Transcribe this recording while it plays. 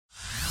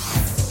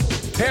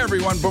Hey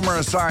everyone, Boomer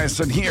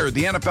Esiason here.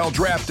 The NFL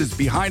Draft is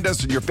behind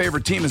us and your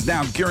favorite team is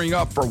now gearing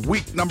up for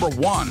week number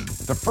 1.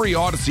 The free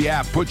Odyssey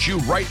app puts you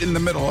right in the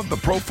middle of the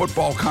pro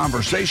football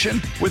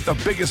conversation with the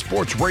biggest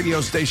sports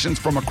radio stations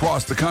from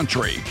across the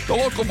country. The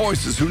local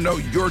voices who know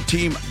your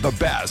team the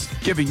best,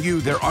 giving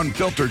you their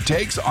unfiltered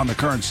takes on the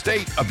current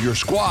state of your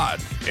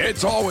squad.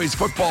 It's always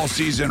football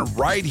season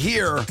right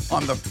here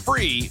on the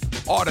free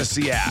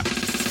Odyssey app.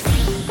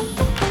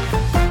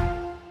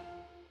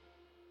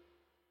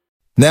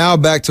 Now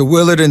back to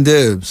Willard and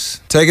Dibs.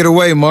 Take it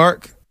away,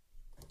 Mark.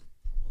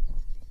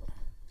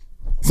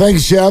 Thank you,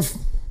 Chef.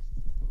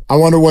 I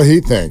wonder what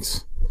he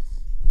thinks.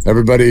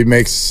 Everybody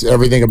makes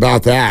everything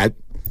about that.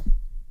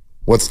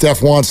 What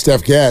Steph wants,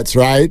 Steph gets,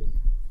 right?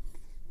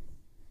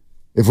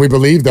 If we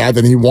believe that,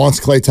 then he wants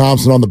Klay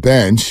Thompson on the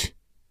bench.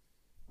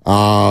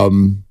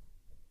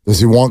 Does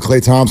he want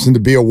Klay Thompson to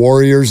be a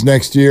Warriors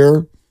next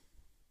year?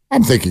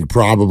 I'm thinking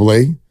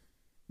probably.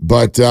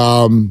 But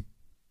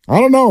I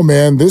don't know,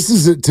 man.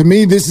 To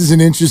me, this is an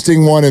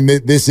interesting one, and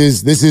this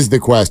is the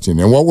question.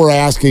 And what we're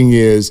asking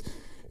is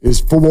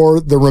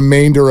for the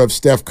remainder of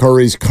Steph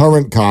Curry's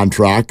current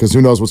contract, because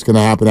who knows what's going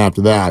to happen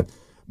after that.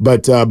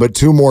 But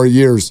 2 more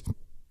years.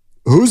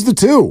 Who's the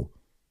 2?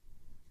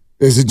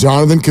 Is it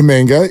Jonathan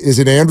Kuminga? Is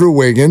it Andrew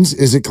Wiggins?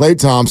 Is it Klay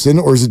Thompson?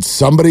 Or is it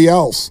somebody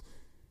else?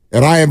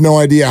 And I have no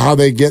idea how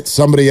they get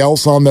somebody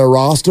else on their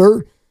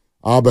roster.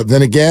 But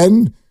then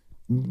again,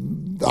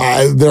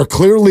 they're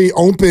clearly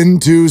open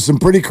to some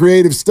pretty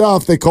creative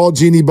stuff. They called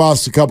Jeannie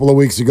Buss a couple of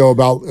weeks ago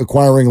about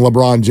acquiring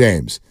LeBron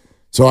James.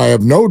 So I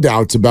have no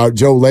doubts about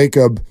Joe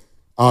Lacob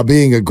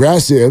being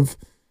aggressive.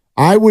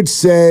 I would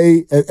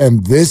say,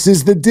 and this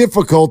is the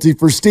difficulty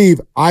for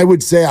Steve, I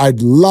would say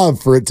I'd love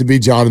for it to be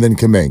Jonathan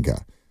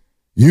Kuminga.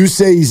 You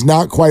say he's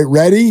not quite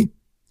ready,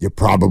 you're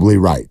probably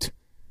right.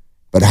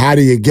 But how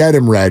do you get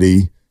him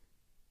ready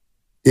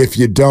if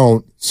you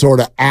don't sort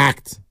of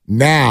act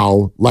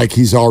now like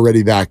he's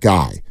already that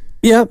guy?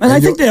 Yeah, and I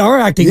think they are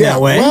acting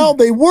that way. Well,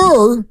 they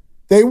were,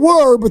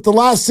 but the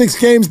last 6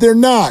 games they're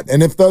not.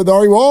 And if they're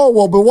but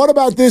what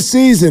about this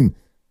season?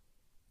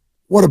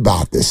 What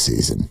about this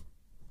season?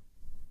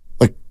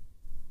 Like,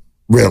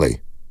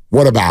 really,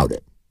 what about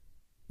it?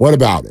 What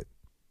about it?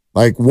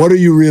 Like, what are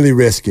you really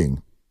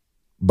risking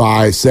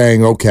by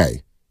saying,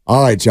 okay,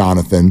 all right,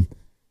 Jonathan,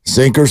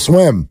 sink or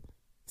swim,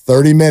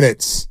 30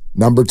 minutes,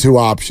 number 2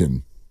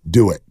 option,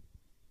 do it.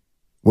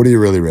 What are you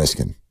really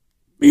risking?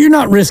 You're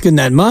not risking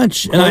that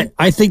much. And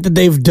I think that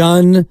they've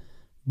done,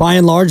 by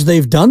and large,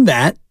 they've done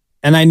that.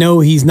 And I know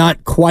he's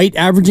not quite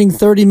averaging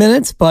 30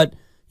 minutes, but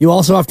you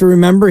also have to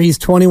remember he's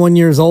 21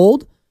 years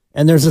old,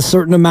 and there's a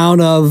certain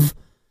amount of,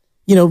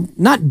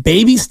 not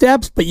baby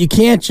steps, but you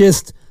can't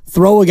just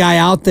throw a guy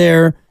out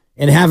there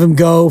and have him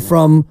go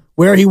from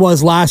where he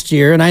was last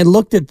year. And I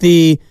looked at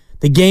the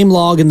game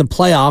log in the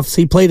playoffs.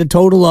 He played a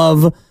total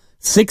of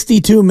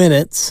 62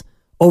 minutes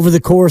over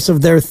the course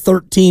of their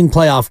 13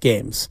 playoff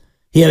games.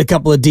 He had a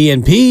couple of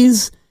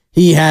DNPs.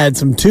 He had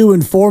some 2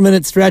 and 4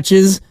 minute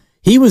stretches.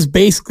 He was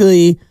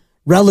basically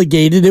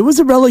relegated. It was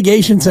a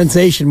relegation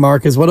sensation,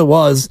 Mark, is what it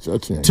was,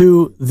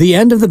 to the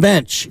end of the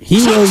bench.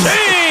 He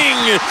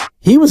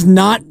was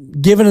not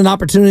given an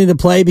opportunity to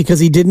play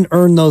because he didn't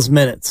earn those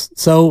minutes.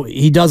 So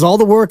he does all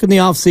the work in the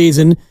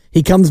offseason.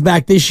 He comes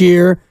back this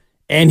year,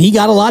 and he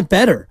got a lot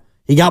better.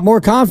 He got more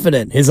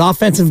confident. His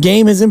offensive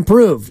game has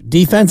improved.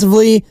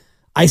 Defensively,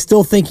 I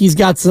still think he's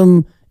got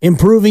some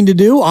improving to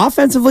do.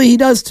 Offensively, he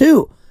does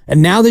too.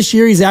 And now this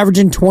year, he's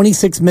averaging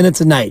 26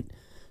 minutes a night.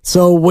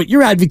 So what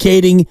you're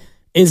advocating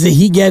is that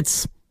he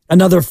gets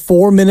another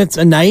 4 minutes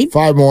a night.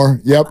 5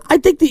 more, yep. I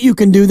think that you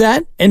can do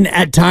that. And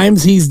at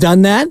times he's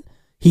done that.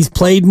 He's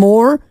played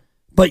more,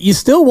 but you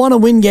still want to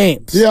win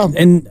games. Yeah.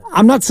 And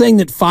I'm not saying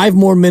that 5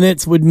 more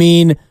minutes would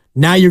mean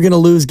now you're going to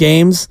lose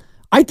games.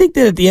 I think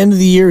that at the end of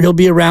the year, he'll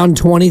be around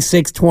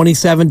 26,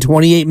 27,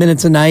 28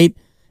 minutes a night.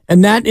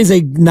 And that is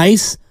a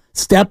nice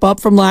step up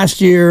from last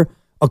year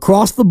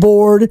across the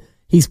board.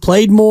 He's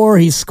played more.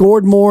 He's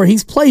scored more.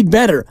 He's played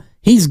better.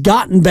 He's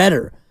gotten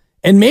better.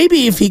 And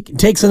maybe if he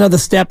takes another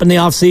step in the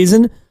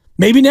offseason,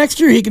 maybe next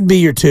year he can be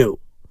your 2.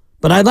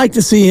 But I'd like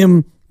to see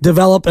him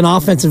develop an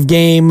offensive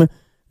game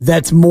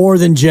that's more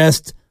than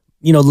just,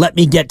 let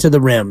me get to the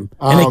rim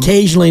and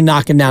occasionally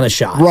knocking down a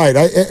shot. Right.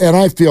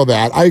 I feel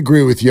that. I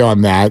agree with you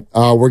on that.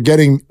 We're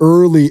getting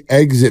early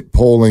exit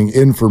polling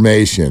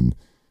information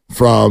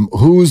from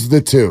who's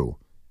the 2?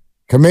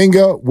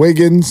 Kuminga,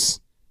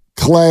 Wiggins,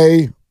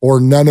 Klay,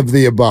 or none of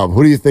the above?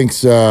 Who do you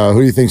think's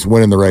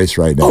winning the race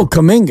right now? Oh,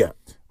 Kuminga.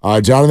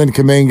 Jonathan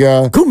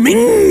Kuminga.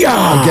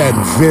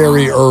 Again,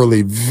 very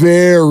early,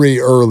 very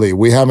early.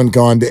 We haven't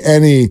gone to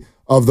any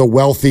of the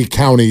wealthy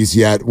counties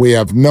yet. We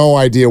have no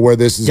idea where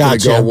this is going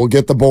to go. We'll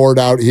get the board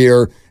out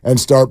here and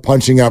start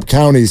punching up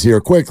counties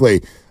here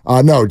quickly.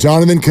 No,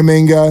 Jonathan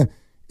Kuminga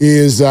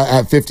is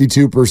at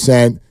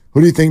 52%. Who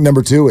do you think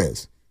number 2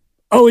 is?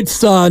 Oh,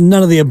 it's none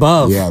of the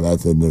above. Yeah,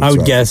 that's it. I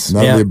would guess.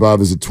 None of the above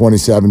is at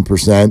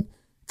 27%.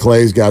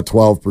 Clay's got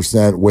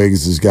 12%.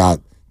 Wiggs has got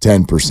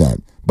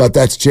 10%. But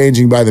that's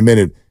changing by the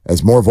minute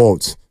as more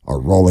votes are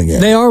rolling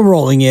in. They are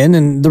rolling in,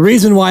 and the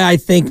reason why I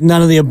think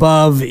none of the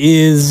above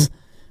is,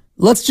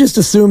 let's just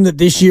assume that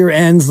this year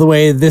ends the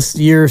way this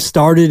year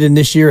started and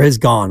this year has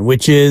gone,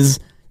 which is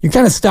you're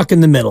kind of stuck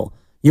in the middle.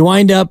 You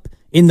wind up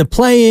in the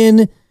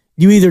play-in,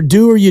 you either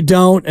do or you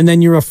don't, and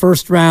then you're a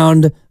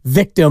first-round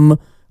victim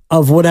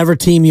of whatever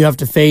team you have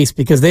to face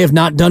because they have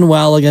not done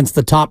well against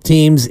the top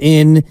teams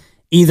in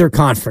either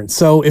conference.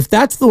 So if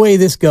that's the way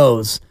this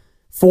goes,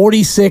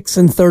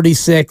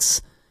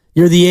 46-36,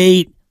 you're the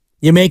 8,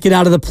 you make it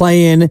out of the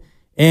play-in,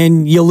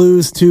 and you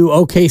lose to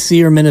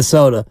OKC or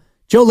Minnesota.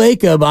 Joe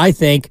Lacob, I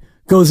think,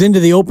 goes into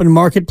the open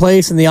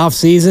marketplace in the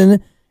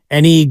offseason,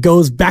 and he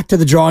goes back to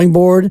the drawing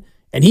board,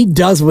 and he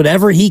does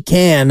whatever he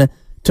can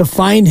to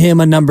find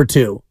him a number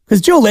 2.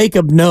 Because Joe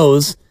Lacob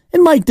knows,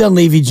 and Mike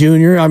Dunleavy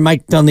Jr., or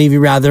Mike Dunleavy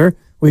rather,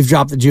 we've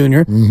dropped the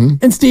junior,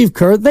 and Steve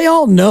Kerr, they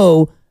all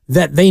know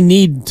that they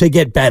need to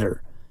get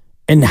better.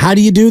 And how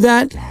do you do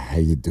that? How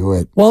you do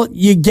it? Well,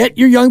 you get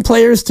your young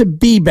players to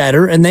be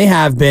better, and they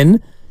have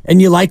been,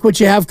 and you like what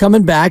you have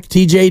coming back,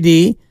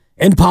 TJD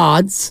and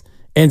Pods,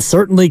 and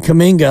certainly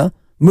Kuminga.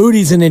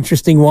 Moody's an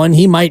interesting one.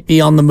 He might be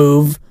on the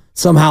move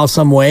somehow,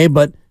 some way,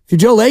 but if you're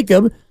Joe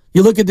Lacob,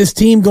 you look at this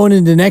team going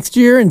into next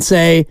year and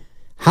say,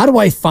 how do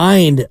I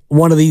find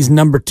one of these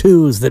number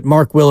 2s that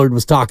Mark Willard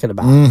was talking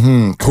about?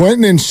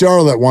 Quentin in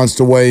Charlotte wants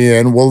to weigh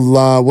in.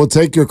 We'll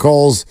take your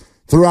calls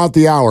throughout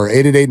the hour,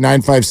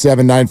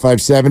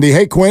 888-957-9570.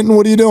 Hey, Quentin,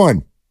 what are you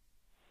doing?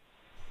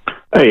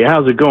 Hey,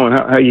 how's it going?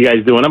 How you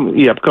guys doing?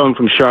 I'm calling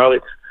from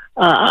Charlotte.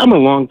 I'm a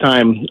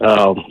long-time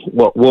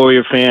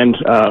Warrior fan.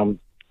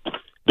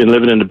 Been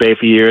living in the Bay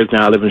for years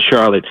now. I live in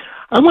Charlotte.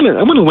 I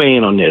want to weigh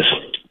in on this.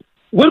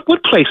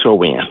 What place are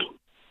we in?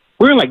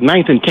 We're in like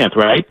 9th and 10th,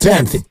 right?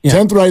 10th. Yeah.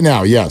 10th right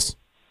now, yes.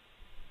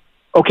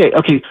 Okay.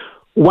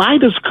 Why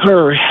does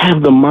Kerr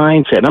have the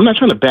mindset? I'm not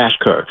trying to bash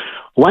Kerr.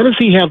 Why does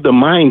he have the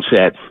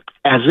mindset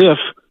as if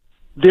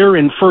they're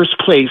in first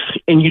place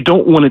and you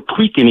don't want to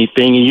tweak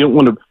anything and you don't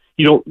want to,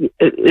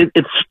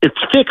 it's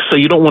fixed, so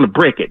you don't want to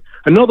break it.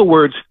 In other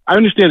words, I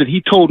understand that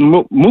he told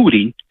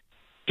Moody,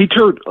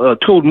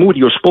 told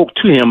Moody or spoke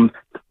to him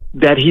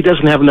that he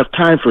doesn't have enough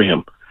time for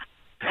him.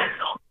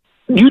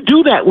 You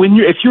do that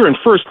if you're in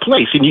first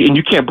place and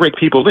you can't break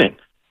people in,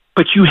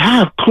 but you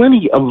have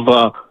plenty of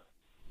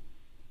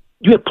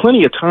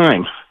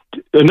time.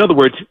 In other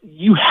words,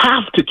 you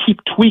have to keep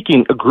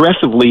tweaking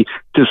aggressively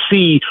to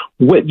see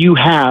what you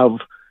have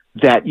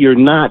that you're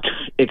not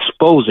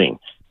exposing.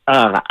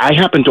 My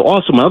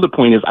other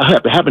point is, I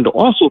happen to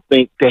also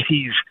think that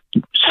he's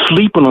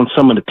sleeping on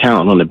some of the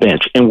talent on the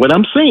bench. And what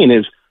I'm saying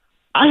is,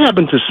 I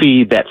happen to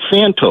see that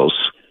Santos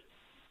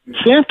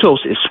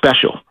is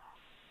special.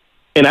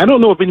 And I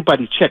don't know if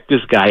anybody checked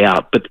this guy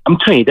out, but I'm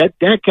telling you,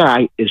 that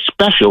guy is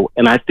special.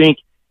 And I think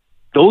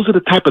those are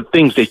the type of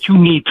things that you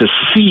need to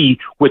see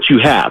what you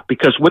have.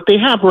 Because what they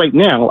have right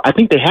now, I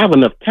think they have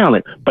enough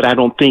talent, but I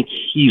don't think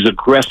he's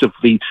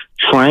aggressively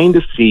trying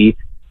to see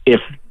if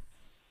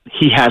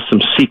he has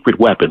some secret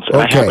weapons. And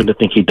Okay. I happen to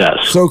think he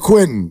does. So,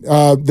 Quentin,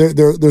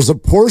 there's a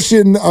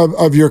portion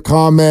of your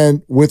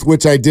comment with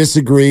which I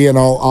disagree, and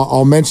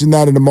I'll mention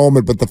that in a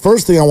moment. But the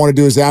first thing I want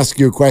to do is ask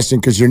you a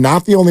question, because you're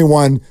not the only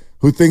one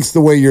who thinks the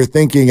way you're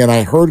thinking, and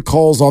I heard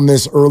calls on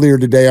this earlier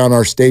today on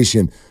our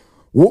station.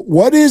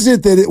 What is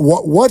it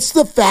what's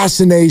the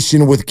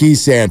fascination with Guy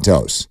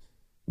Santos?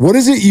 What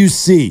is it you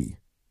see?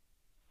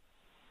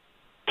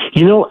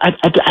 You know, I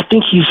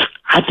think he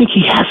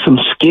has some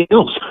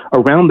skills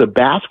around the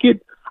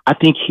basket. I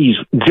think he's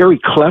very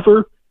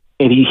clever,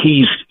 and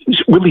he's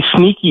really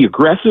sneaky,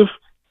 aggressive,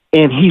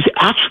 and he's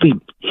actually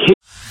hit.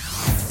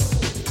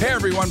 Hey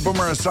everyone,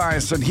 Boomer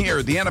Esiason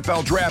here. The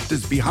NFL Draft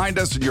is behind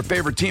us and your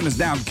favorite team is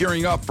now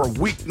gearing up for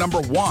week number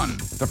 1.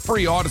 The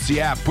free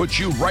Odyssey app puts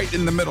you right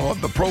in the middle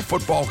of the pro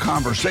football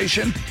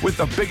conversation with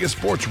the biggest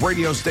sports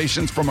radio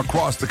stations from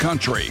across the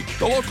country.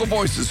 The local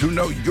voices who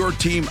know your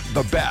team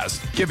the best,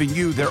 giving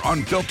you their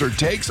unfiltered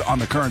takes on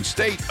the current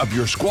state of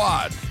your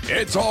squad.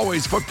 It's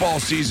always football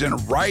season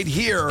right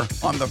here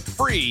on the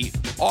free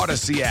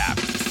Odyssey app.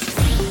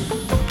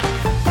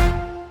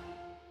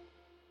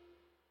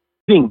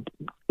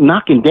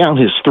 Knocking down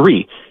his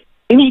three.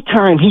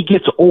 Anytime he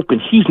gets open,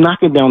 he's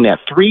knocking down that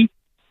three.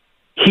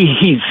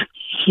 He's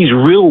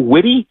real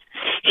witty.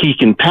 He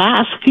can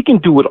pass. He can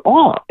do it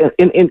all.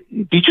 And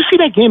did you see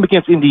that game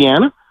against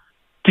Indiana?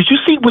 Did you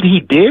see what he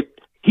did?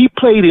 He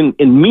played in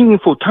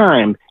meaningful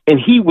time, and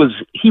he was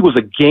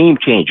a game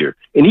changer.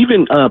 And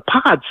even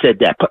Pod said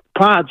that.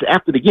 Pods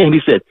after the game, he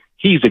said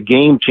he's a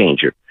game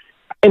changer.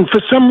 And for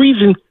some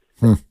reason,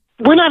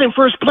 we're not in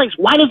first place.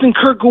 Why doesn't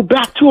Kirk go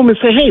back to him and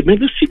say, hey, man,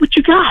 let's see what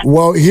you got?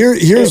 Well,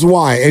 here's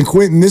why. And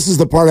Quentin, this is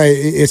the part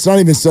it's not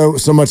even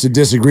so much a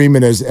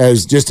disagreement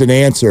as just an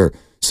answer.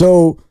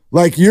 So,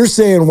 like you're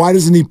saying, why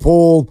doesn't he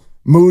pull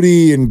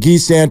Moody and Guy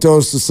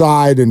Santos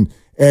aside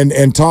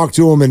and talk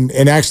to him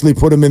and actually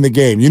put him in the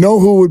game? You know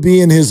who would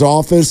be in his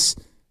office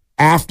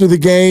after the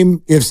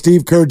game if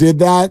Steve Kerr did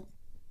that?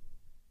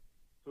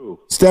 Who?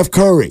 Steph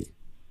Curry.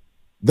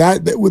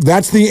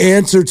 That's the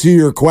answer to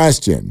your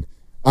question.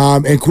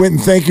 And Quentin,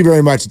 thank you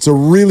very much. It's a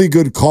really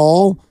good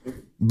call,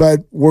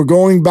 but we're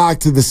going back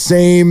to the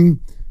same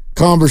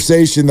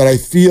conversation that I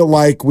feel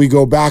like we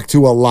go back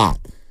to a lot,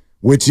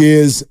 which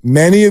is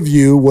many of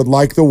you would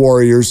like the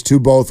Warriors to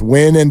both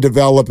win and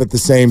develop at the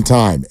same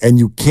time, and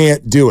you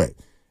can't do it.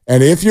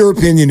 And if your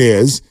opinion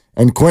is,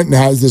 and Quentin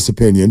has this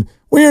opinion,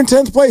 well, you're in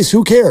 10th place.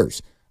 Who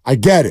cares? I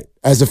get it.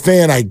 As a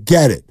fan, I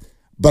get it.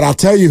 But I'll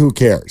tell you who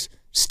cares.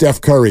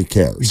 Steph Curry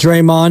cares.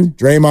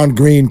 Draymond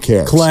Green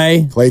cares.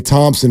 Klay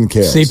Thompson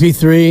cares.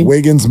 CP3.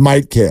 Wiggins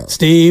might care.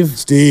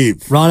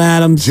 Steve. Ron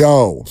Adams.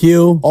 Joe.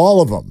 Hugh.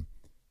 All of them.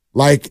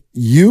 Like,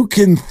 you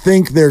can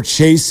think they're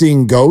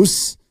chasing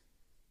ghosts,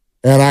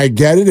 and I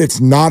get it. It's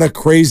not a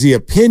crazy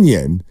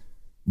opinion,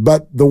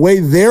 but the way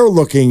they're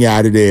looking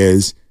at it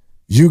is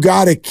you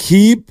got to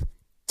keep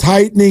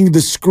tightening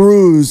the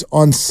screws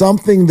on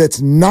something that's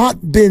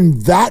not been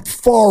that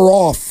far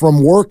off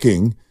from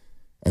working.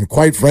 And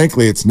quite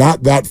frankly, it's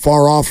not that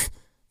far off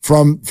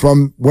from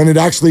when it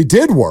actually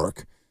did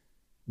work.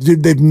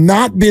 They've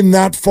not been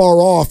that far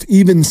off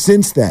even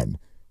since then.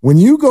 When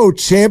you go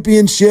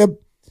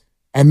championship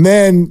and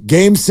then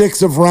game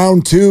 6 of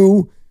round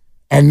 2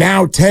 and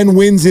now 10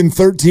 wins in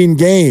 13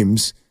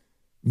 games,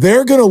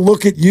 they're going to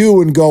look at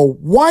you and go,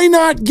 why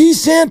not Guy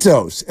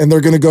Santos? And they're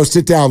going to go,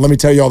 sit down. Let me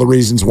tell you all the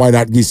reasons why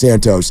not Guy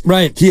Santos.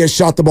 Right. He has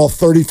shot the ball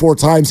 34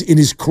 times in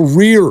his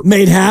career.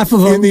 Made half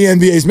of them. In the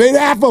NBA. He's made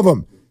half of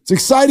them. It's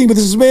exciting, but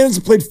this man has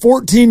played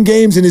 14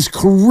 games in his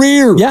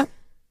career. Yeah.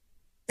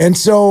 And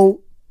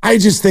so I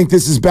just think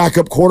this is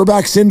backup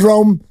quarterback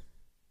syndrome.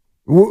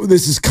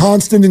 This is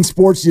constant in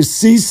sports. You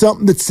see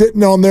something that's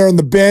sitting on there on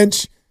the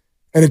bench,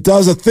 and it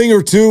does a thing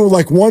or two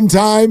like one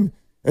time,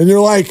 and you're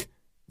like,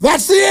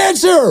 that's the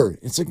answer.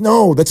 It's like,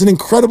 no, that's an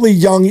incredibly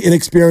young,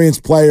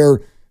 inexperienced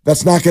player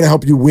that's not going to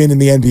help you win in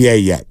the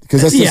NBA yet,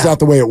 because that's just not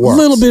the way it works.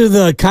 A little bit of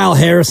the Kyle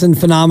Harrison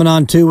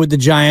phenomenon, too, with the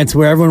Giants,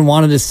 where everyone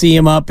wanted to see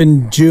him up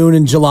in June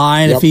and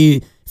July, and if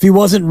he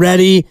wasn't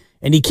ready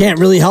and he can't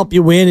really help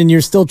you win and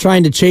you're still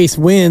trying to chase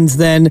wins,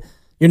 then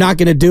you're not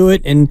going to do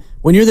it. And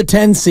when you're the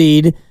 10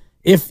 seed,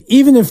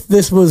 even if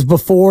this was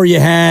before you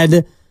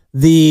had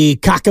the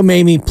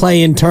cockamamie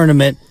play-in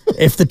tournament,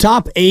 if the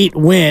top 8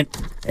 went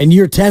and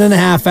you're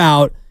 10.5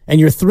 out and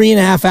you're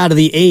 3.5 out of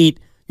the 8,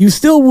 you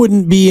still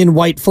wouldn't be in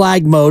white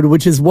flag mode,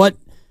 which is what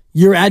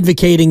you're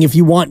advocating if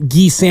you want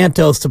Guy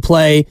Santos to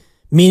play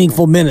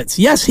meaningful minutes.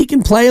 Yes, he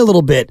can play a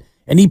little bit,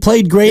 and he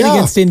played great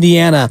against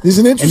Indiana. He's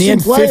an interesting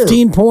player. And he had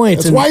 15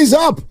 points. That's why he's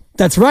up.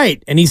 That's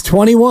right, and he's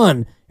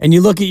 21. And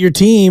you look at your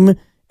team,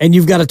 and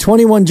you've got a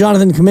 21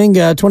 Jonathan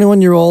Kuminga, a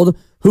 21-year-old,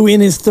 who in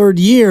his third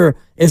year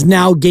is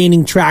now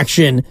gaining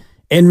traction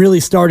and really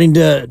starting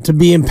to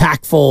be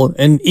impactful.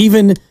 And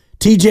even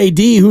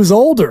TJD, who's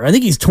older, I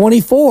think he's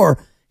 24,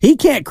 he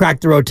can't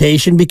crack the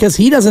rotation because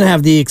he doesn't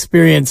have the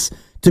experience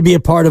to be a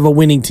part of a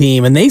winning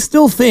team. And they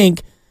still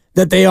think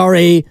that they are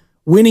a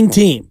winning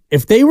team.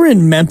 If they were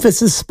in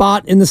Memphis'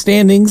 spot in the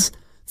standings,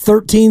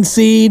 13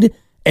 seed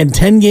and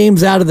 10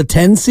 games out of the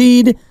 10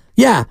 seed,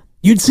 yeah,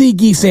 you'd see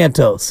Guy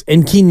Santos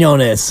and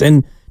Quinones,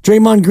 and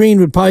Draymond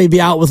Green would probably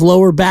be out with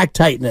lower back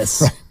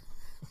tightness.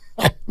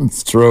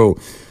 It's true.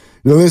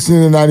 You're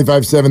listening to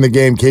 95.7 The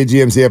Game,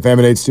 KGMZ FM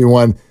and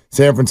H21.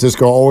 San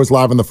Francisco, always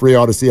live on the free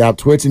Odyssey app,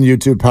 Twitch and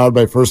YouTube, powered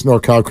by First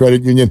NorCal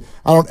Credit Union.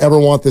 I don't ever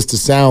want this to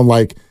sound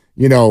like,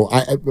 I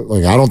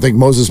don't think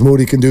Moses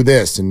Moody can do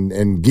this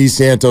and Guy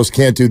Santos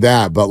can't do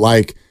that. But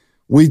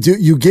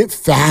you get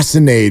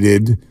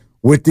fascinated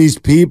with these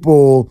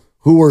people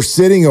who are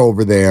sitting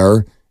over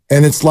there,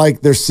 and it's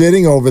like they're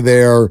sitting over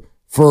there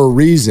for a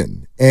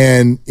reason.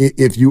 And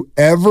if you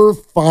ever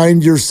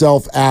find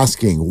yourself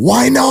asking,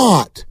 why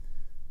not?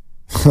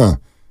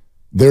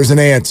 There's an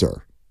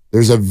answer.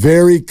 There's a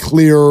very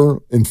clear,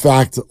 in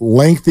fact,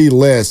 lengthy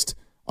list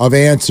of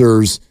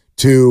answers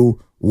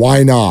to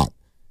why not.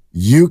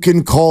 You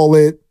can call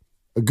it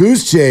a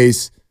goose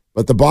chase,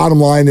 but the bottom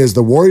line is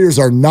the Warriors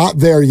are not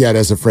there yet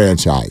as a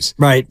franchise.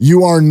 Right.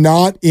 You are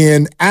not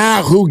in,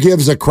 who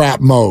gives a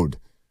crap mode.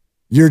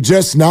 You're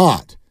just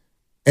not.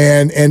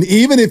 And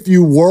even if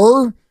you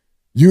were,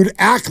 you'd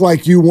act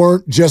like you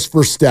weren't just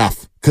for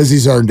Steph because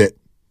he's earned it.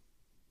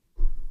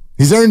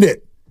 He's earned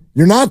it.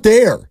 You're not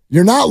there.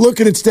 You're not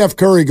looking at Steph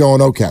Curry going,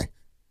 okay,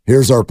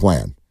 here's our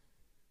plan.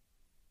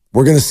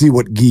 We're going to see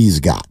what Guy's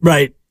got.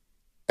 Right.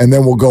 And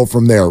then we'll go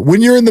from there.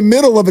 When you're in the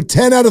middle of a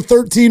 10 out of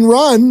 13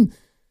 run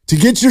to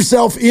get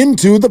yourself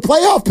into the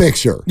playoff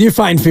picture. You're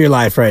fighting for your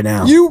life right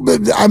now.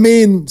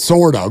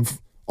 Sort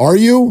of. Are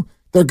you?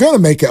 They're going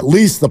to make at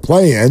least the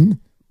play-in.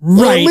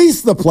 Right. At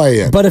least the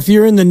play-in. But if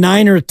you're in the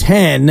 9 or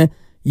 10,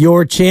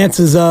 your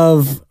chances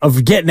of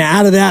getting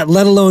out of that,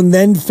 let alone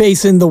then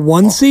facing the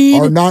 1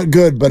 seed, are not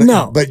good. But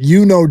no. But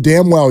you know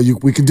damn well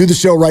we can do the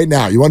show right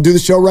now. You want to do the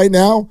show right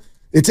now?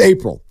 It's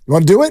April. You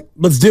want to do it?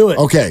 Let's do it.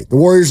 Okay. The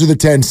Warriors are the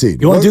 10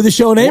 seed. You want to do the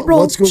show in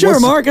April? Sure,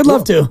 Mark. I'd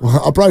love to.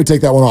 I'll probably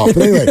take that one off.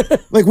 But anyway,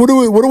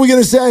 what are we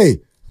going to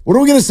say? What are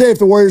we going to say if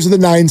the Warriors are the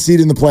 9 seed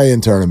in the play-in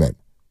tournament?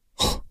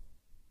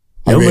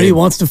 Nobody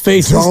wants to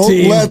face this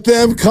team. Don't let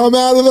them come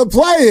out of the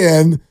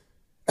play-in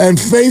and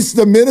face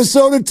the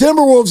Minnesota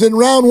Timberwolves in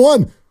round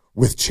one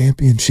with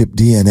championship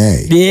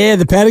DNA. Yeah,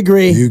 the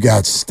pedigree. You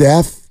got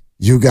Steph,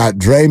 you got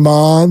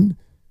Draymond,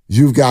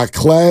 you've got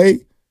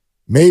Clay.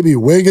 Maybe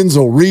Wiggins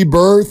will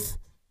rebirth.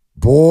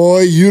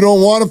 Boy, you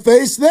don't want to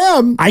face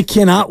them. I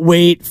cannot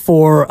wait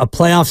for a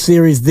playoff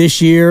series this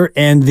year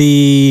and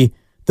the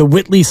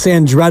Whitley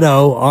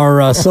Sandretto,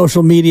 our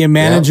social media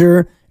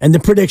manager, and the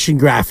prediction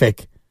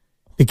graphic.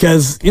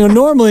 Because,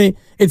 normally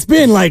it's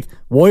been like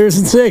Warriors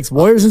in 6,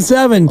 Warriors in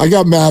 7. I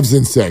got Mavs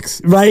in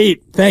 6.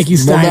 Right. Thank you,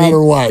 Steiny. No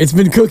matter what. It's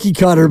been cookie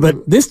cutter.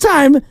 But this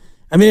time,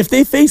 if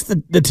they face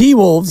the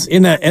T-Wolves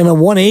in a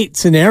 1-8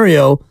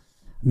 scenario,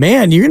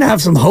 man, you're going to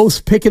have some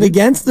hosts picking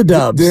against the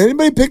Dubs. Did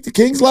anybody pick the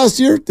Kings last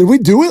year? Did we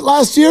do it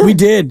last year? We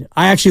did.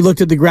 I actually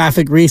looked at the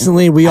graphic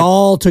recently. We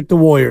all took the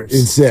Warriors.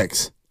 In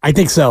 6. I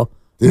think so.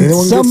 Did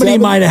anyone Somebody get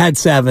 7? might have had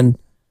 7.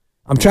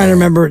 I'm trying to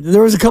remember.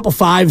 There was a couple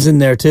 5s in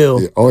there,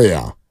 too. Oh,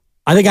 yeah.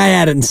 I think I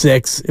had it in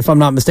 6, if I'm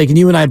not mistaken.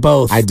 You and I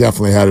both. I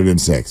definitely had it in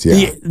 6,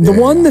 yeah. The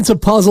one that's a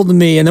puzzle to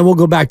me, and then we'll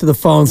go back to the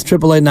phones,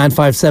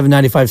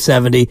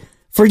 888-957-9570.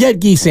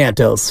 Forget Guy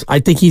Santos. I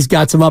think he's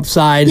got some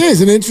upside. Yeah,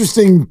 he's an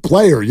interesting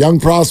player, young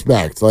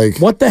prospect.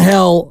 What the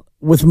hell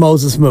with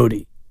Moses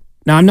Moody?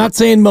 Now, I'm not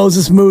saying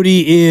Moses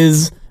Moody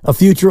is a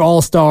future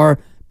all-star,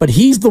 but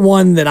he's the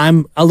one that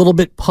I'm a little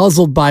bit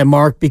puzzled by,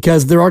 Mark,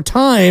 because there are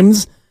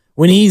times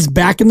when he's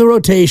back in the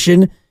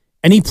rotation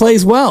and he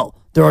plays well.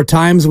 There are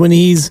times when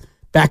he's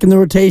back in the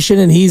rotation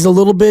and he's a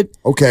little bit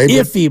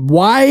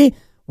iffy.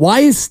 Why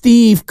is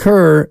Steve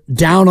Kerr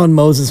down on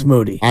Moses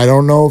Moody? I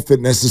don't know if it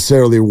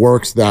necessarily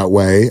works that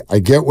way. I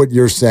get what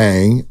you're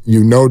saying.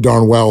 You know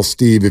darn well,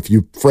 Steve, if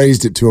you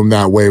phrased it to him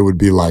that way, it would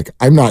be like,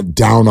 I'm not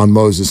down on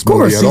Moses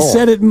Moody at all. Of course, he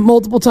said it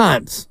multiple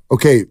times.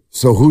 Okay,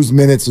 so whose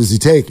minutes is he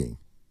taking?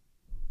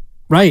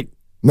 Right.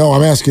 No,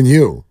 I'm asking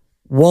you.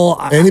 Well,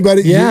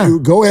 anybody, you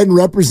go ahead and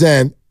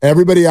represent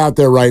everybody out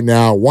there right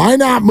now. Why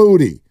not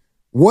Moody?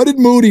 What did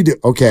Moody do?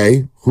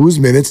 Okay, whose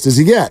minutes does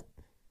he get?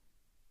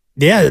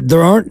 Yeah,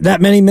 there aren't that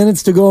many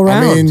minutes to go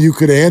around. I mean, you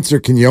could answer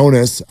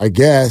Quinones, I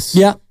guess.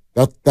 Yeah.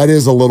 That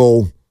is a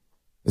little,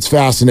 it's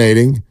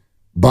fascinating,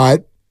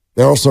 but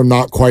they're also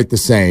not quite the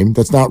same.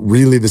 That's not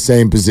really the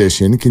same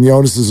position.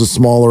 Quinones is a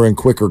smaller and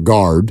quicker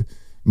guard.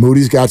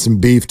 Moody's got some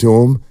beef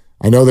to him.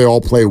 I know they all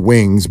play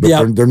wings,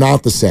 but they're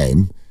not the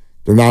same.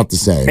 They're not the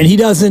same. And he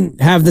doesn't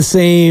have the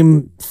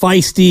same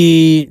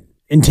feisty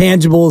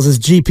intangibles as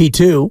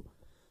GP2.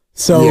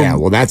 So yeah,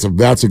 well, that's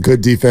a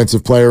good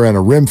defensive player and a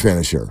rim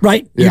finisher.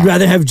 Right. Yeah. You'd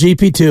rather have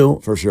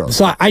GP2. For sure.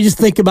 So I just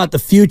think about the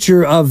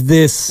future of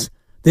this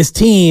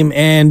team,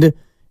 and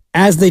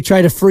as they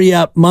try to free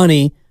up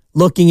money,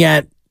 looking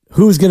at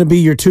who's going to be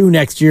your 2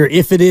 next year,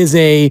 if it is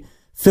a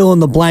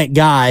fill-in-the-blank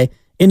guy.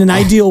 In an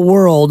ideal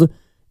world,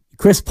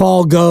 Chris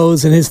Paul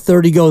goes and his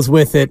 30 goes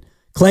with it.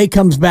 Clay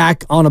comes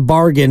back on a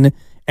bargain,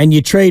 and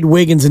you trade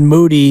Wiggins and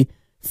Moody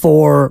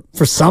for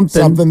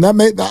something.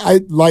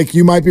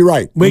 You might be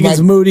right.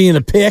 Wiggins, Moody, and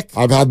a pick.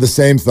 I've had the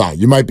same thought.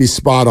 You might be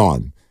spot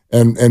on.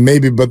 And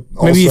maybe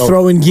you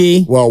throw in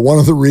Gee. Well, one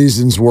of the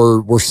reasons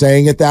we're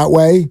saying it that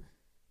way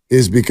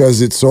is because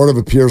it sort of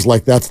appears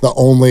like that's the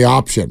only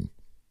option.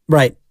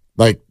 Right.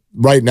 Like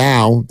right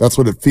now, that's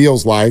what it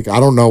feels like. I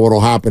don't know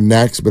what'll happen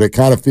next, but it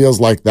kind of feels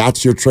like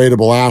that's your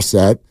tradable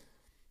asset.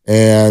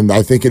 And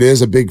I think it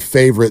is a big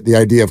favorite, the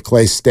idea of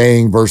Clay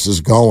staying versus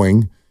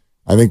going.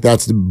 I think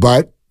that's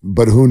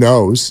but who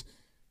knows?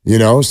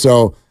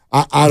 So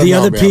I don't know. The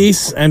other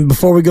piece, and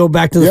before we go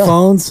back to the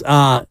phones,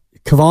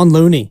 Kevon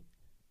Looney.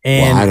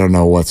 And I don't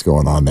know what's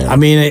going on there. I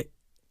mean,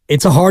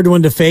 it's a hard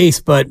one to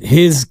face, but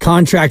his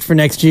contract for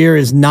next year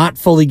is not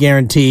fully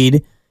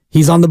guaranteed.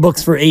 He's on the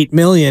books for $8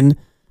 million,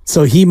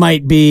 so he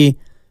might be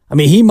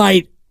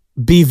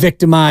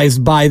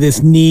victimized by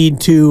this need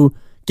to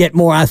get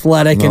more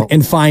athletic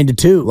and find a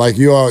 2. Like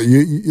you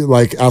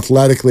like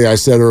athletically, I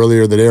said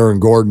earlier that Aaron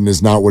Gordon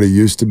is not what he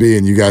used to be,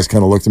 and you guys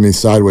kind of looked at me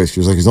sideways. She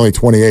was like, he's only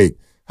 28.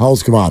 How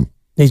old's Kevon?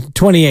 He's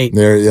 28.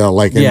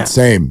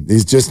 Same.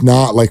 He's just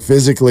not like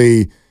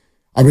physically.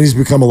 I mean, he's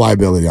become a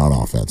liability on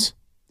offense.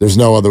 There's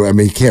no other. I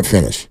mean, he can't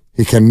finish.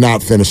 He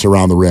cannot finish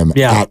around the rim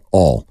at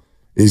all.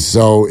 It's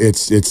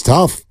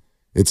tough.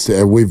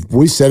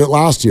 We said it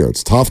last year.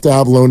 It's tough to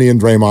have Looney and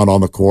Draymond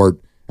on the court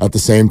at the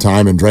same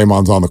time, and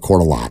Draymond's on the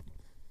court a lot.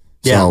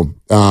 Yeah.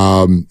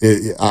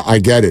 So I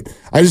get it.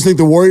 I just think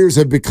the Warriors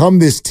have become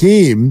this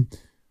team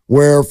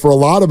where for a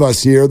lot of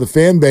us here, the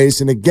fan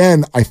base, and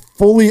again, I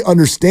fully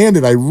understand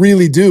it. I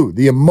really do.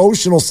 The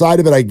emotional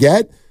side of it I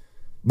get,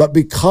 but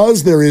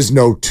because there is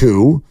no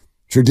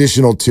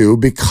traditional 2,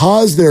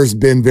 because there's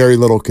been very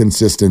little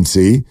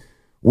consistency,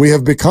 we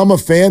have become a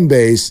fan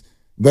base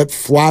that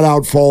flat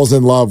out falls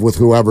in love with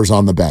whoever's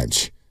on the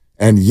bench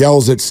and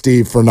yells at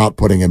Steve for not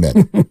putting him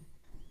in.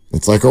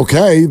 It's like,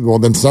 okay, well,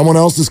 then someone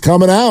else is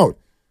coming out.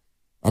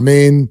 I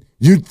mean,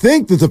 you'd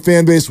think that the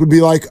fan base would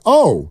be like,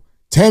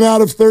 10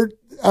 out of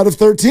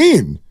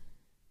 13.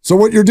 So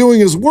what you're doing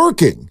is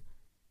working.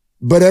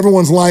 but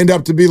everyone's lined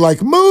up to be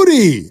like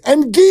Moody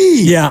and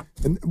Gee. Yeah.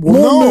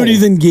 More Moody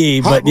than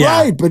Gee, but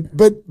yeah. Right,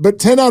 but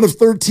 10 out of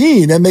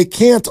 13, and they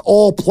can't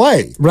all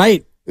play.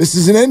 Right. This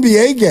is an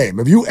NBA game.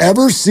 Have you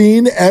ever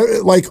seen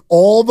like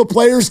all the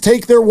players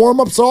take their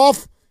warm-ups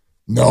off?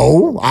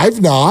 No,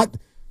 I've not.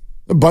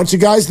 A bunch of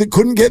guys that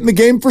couldn't get in the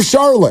game for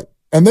Charlotte,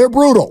 and they're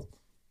brutal.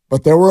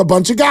 But there were a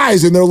bunch of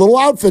guys in their little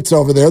outfits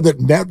over there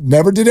that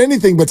never did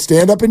anything but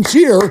stand up and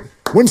cheer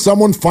when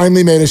someone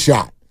finally made a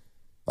shot.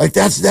 Like,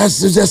 that's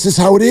just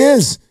how it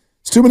is.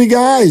 It's too many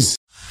guys.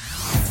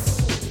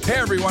 Hey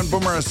everyone,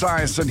 Boomer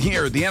Esiason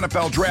here. The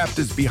NFL Draft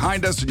is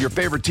behind us and your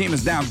favorite team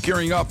is now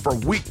gearing up for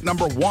week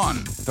number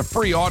 1. The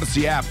free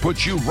Odyssey app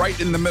puts you right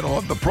in the middle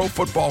of the pro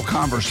football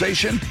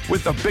conversation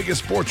with the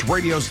biggest sports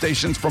radio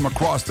stations from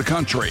across the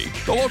country.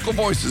 The local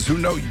voices who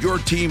know your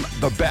team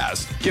the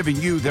best, giving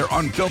you their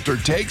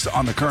unfiltered takes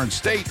on the current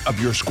state of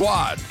your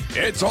squad.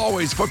 It's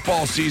always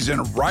football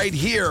season right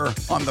here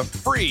on the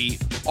free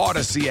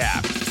Odyssey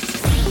app.